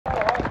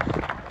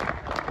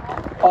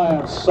I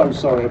am so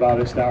sorry about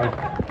this, Darren.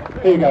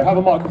 Here you go, have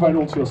a microphone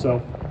all to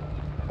yourself.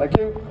 Thank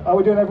you. How are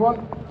we doing,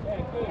 everyone?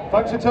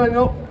 Thanks for turning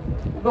up.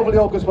 Lovely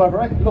August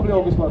weather, eh? Lovely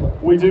August weather.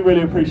 We do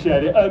really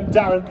appreciate it.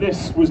 Darren,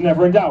 this was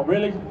never in doubt,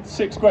 really.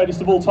 6th greatest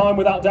of all time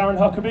without Darren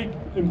Huckerby?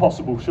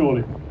 Impossible,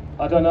 surely.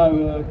 I don't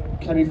know,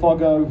 Kenny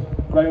Foggo,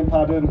 Graham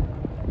Padden,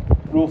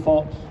 Will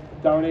Fox,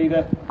 Darren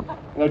Eder.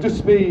 You know, just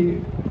to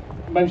be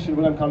mentioned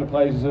with them kind of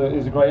players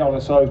is a great honour.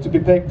 So to be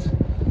picked,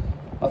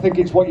 I think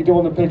it's what you do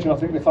on the pitch, and I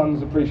think the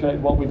fans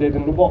appreciated what we did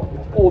and what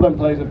all them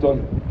players have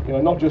done. You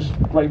know, not just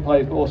great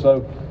players, but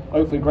also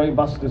hopefully great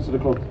ambassadors to the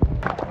club.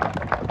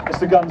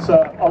 Mr. Gunn,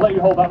 sir, I'll let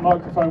you hold that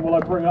microphone while I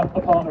bring up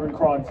a partner in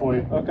crime for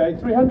you. Okay,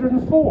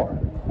 304.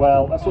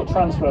 Well, that's what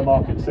Transfer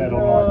Market said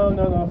online.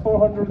 No,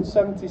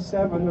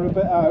 477, they're a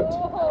bit out.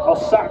 I'll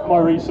sack my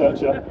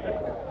researcher.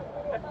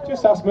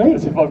 Just ask me.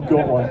 As if I've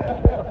got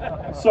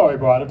one. Sorry,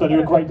 Brian, I've done you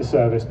a great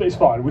disservice, but it's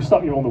fine, we've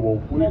stuck you on the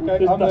wall.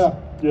 Okay, I'm there.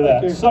 You're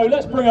there. So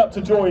let's bring up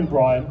to join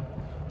Brian,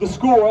 the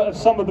scorer of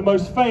some of the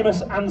most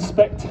famous and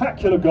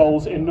spectacular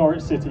goals in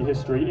Norwich City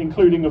history,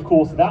 including, of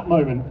course, that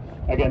moment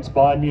against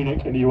Bayern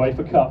Munich in the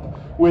UEFA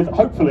Cup, with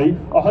hopefully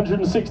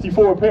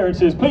 164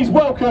 appearances. Please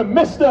welcome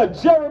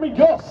Mr. Jeremy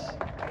Goss.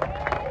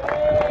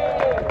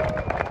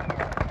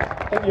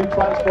 I think your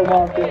Transfer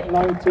Market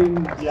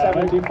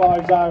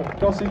 1975's out.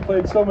 Gossie's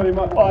played so many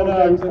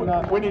games in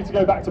that. We need to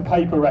go back to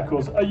paper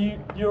records.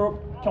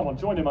 Come on,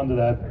 join him under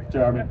there,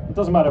 Jeremy. It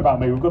doesn't matter about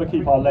me, we've got to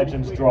keep our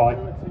legends dry.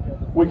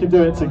 We can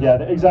do it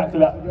together. Exactly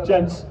that.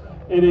 Gents,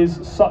 it is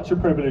such a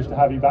privilege to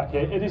have you back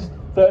here. It is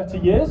 30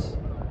 years.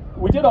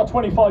 We did our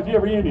 25-year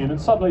reunion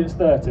and suddenly it's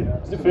 30.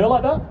 Does it feel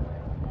like that?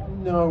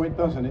 No, it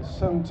doesn't. It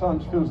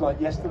sometimes feels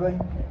like yesterday,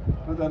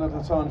 but then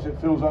other times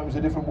it feels like it was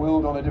a different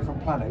world on a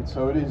different planet.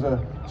 So it is a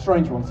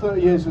strange one.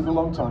 30 years is a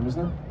long time,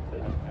 isn't it?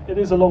 It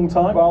is a long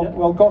time.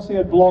 Well, Gossie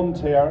had blonde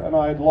hair and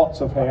I had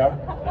lots of hair.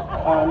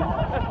 And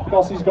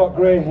Gossie's got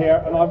grey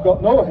hair and I've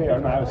got no hair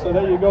now. So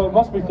there you go. It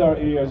must be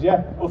 30 years,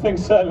 yeah. Well,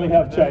 things certainly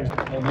have changed.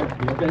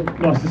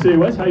 Nice to see you,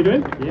 Wes. How you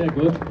doing? Yeah,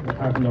 good.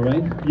 Apart from the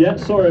rain. Yeah,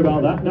 sorry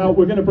about that. Now,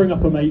 we're going to bring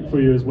up a mate for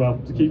you as well,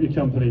 to keep you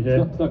company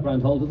here. It's not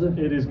Grand Holt, is it?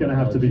 It is going to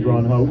have to be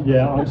Grand Holt.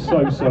 Yeah, I'm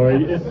so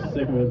sorry.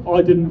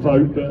 I didn't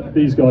vote, but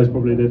these guys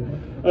probably did.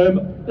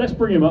 Let's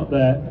bring him up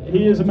there.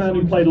 He is a man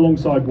who played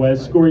alongside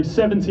Wes, scoring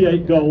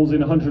 78 goals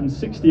in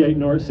 168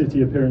 Norwich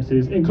City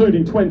appearances,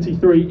 including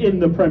 23 in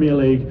the Premier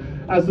League.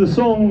 As the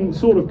song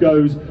sort of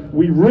goes,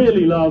 we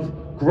really love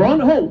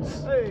Grant Holt.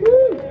 Hey.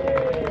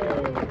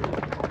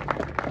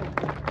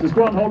 Does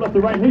Grant hold up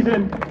the rain? He's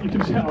in. You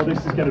can see. Oh, this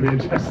is going to be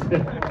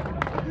interesting.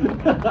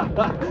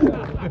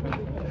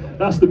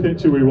 That's the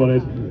picture we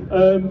wanted.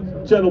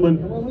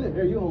 Gentlemen. Well,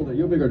 here, you hold it.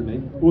 You're bigger than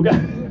me.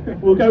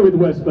 We'll go with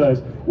Wes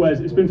first. Wes,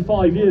 it's been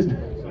 5 years.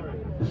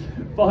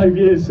 5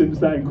 years since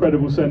that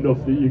incredible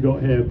send-off that you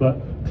got here, but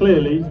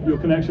clearly your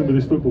connection with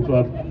this football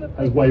club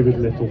has wavered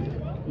little.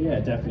 Yeah,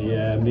 definitely.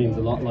 It means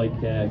a lot. Like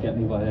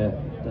getting voted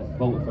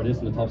for this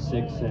in the top 6.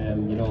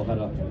 You know, I've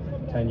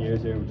had 10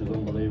 years here, which is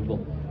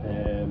unbelievable.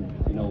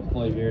 You know,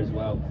 5 years.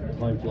 Wow,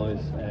 time flies.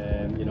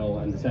 You know,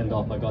 and the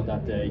send-off I got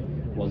that day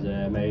was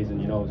amazing.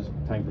 You know, just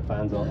thank the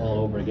fans all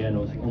over again. It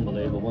was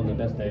unbelievable. One of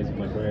the best days of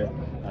my career,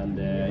 and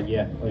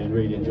yeah, I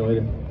really enjoyed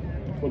it.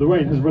 Well, the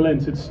rain has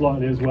relented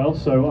slightly as well,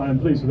 so I am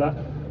pleased with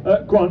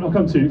that. Grant, I'll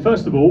come to you.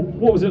 First of all,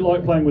 what was it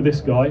like playing with this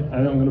guy? And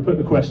then I'm going to put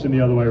the question the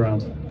other way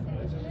around.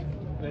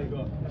 There you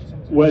go.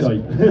 Where's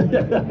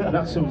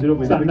that sums it up.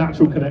 It's that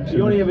natural connection.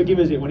 He only ever gave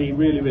us it when he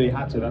really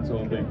had to, that's the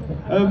whole thing.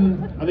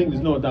 I think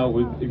there's no doubt,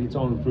 if you're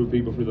talking through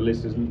people through the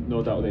list, there's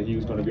no doubt that he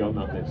was going to be on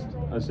that list.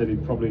 I said I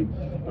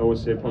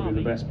always say probably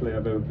the best player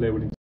I've ever played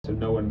with, to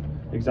know and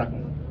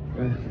exactly.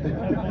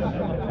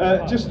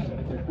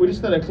 We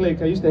just had a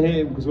click. I used to hate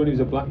him because when he was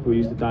at Blackpool he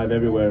used to dive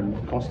everywhere and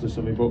cost us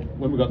something, but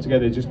when we got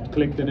together it just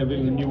clicked and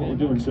everything and knew what we were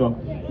doing. So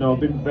no, I've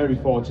been very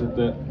fortunate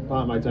that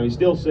part of my time, he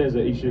still says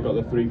that he should have got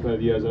the 3 player of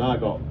the years that I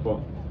got, but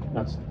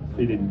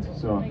he didn't,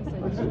 so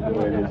that's the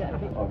way it is.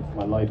 Of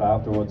my life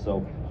afterwards,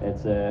 so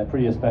it's a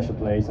pretty special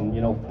place, and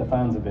you know the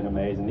fans have been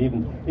amazing.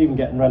 Even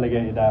getting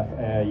relegated that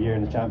year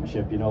in the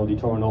championship, you know they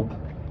turned up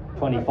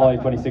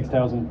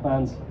 26,000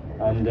 fans,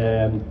 and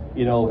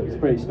you know it's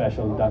pretty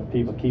special that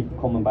people keep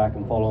coming back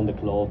and following the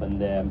club, and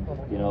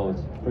you know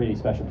it's a pretty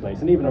special place.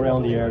 And even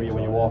around the area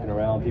when you're walking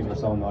around, people are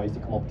so nice to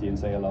come up to you and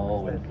say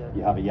hello, and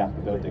you have a yap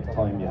about the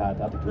time you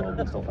had at the club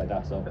and stuff like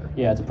that. So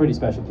yeah, it's a pretty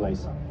special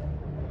place.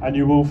 And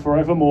you will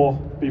forevermore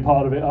be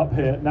part of it up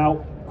here.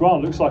 Now,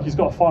 Grant looks like he's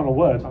got a final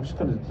word. I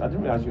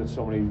didn't realise you had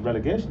so many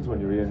relegations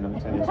when you were here in them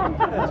 10 years.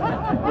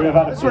 We have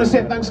had I just want to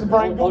say thanks to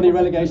Bryan. Only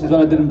relegations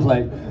when I didn't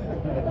play.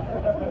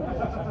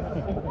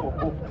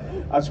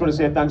 I just want to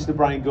say thanks to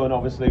Bryan Gunn,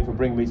 obviously, for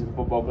bringing me to the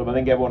football club. I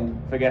think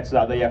everyone forgets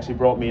that he actually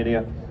brought me in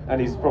here, and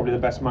he's probably the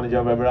best manager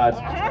I've ever had.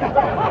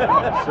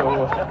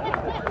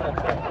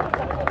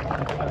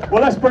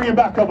 Well, let's bring him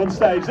back up on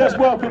stage. Let's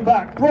welcome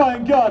back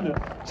Bryan Gunn,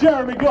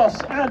 Jeremy Goss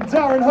and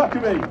Darren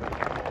Huckerby.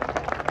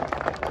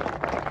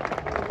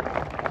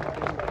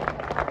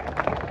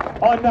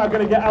 I'm now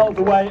going to get out of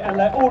the way and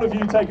let all of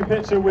you take a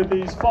picture with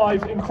these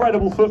 5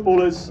 incredible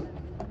footballers.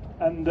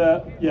 And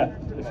yeah,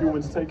 if you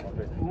want to take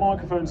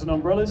microphones and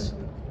umbrellas,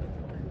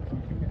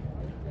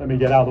 let me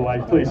get out of the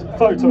way, please.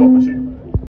 Photo opportunity.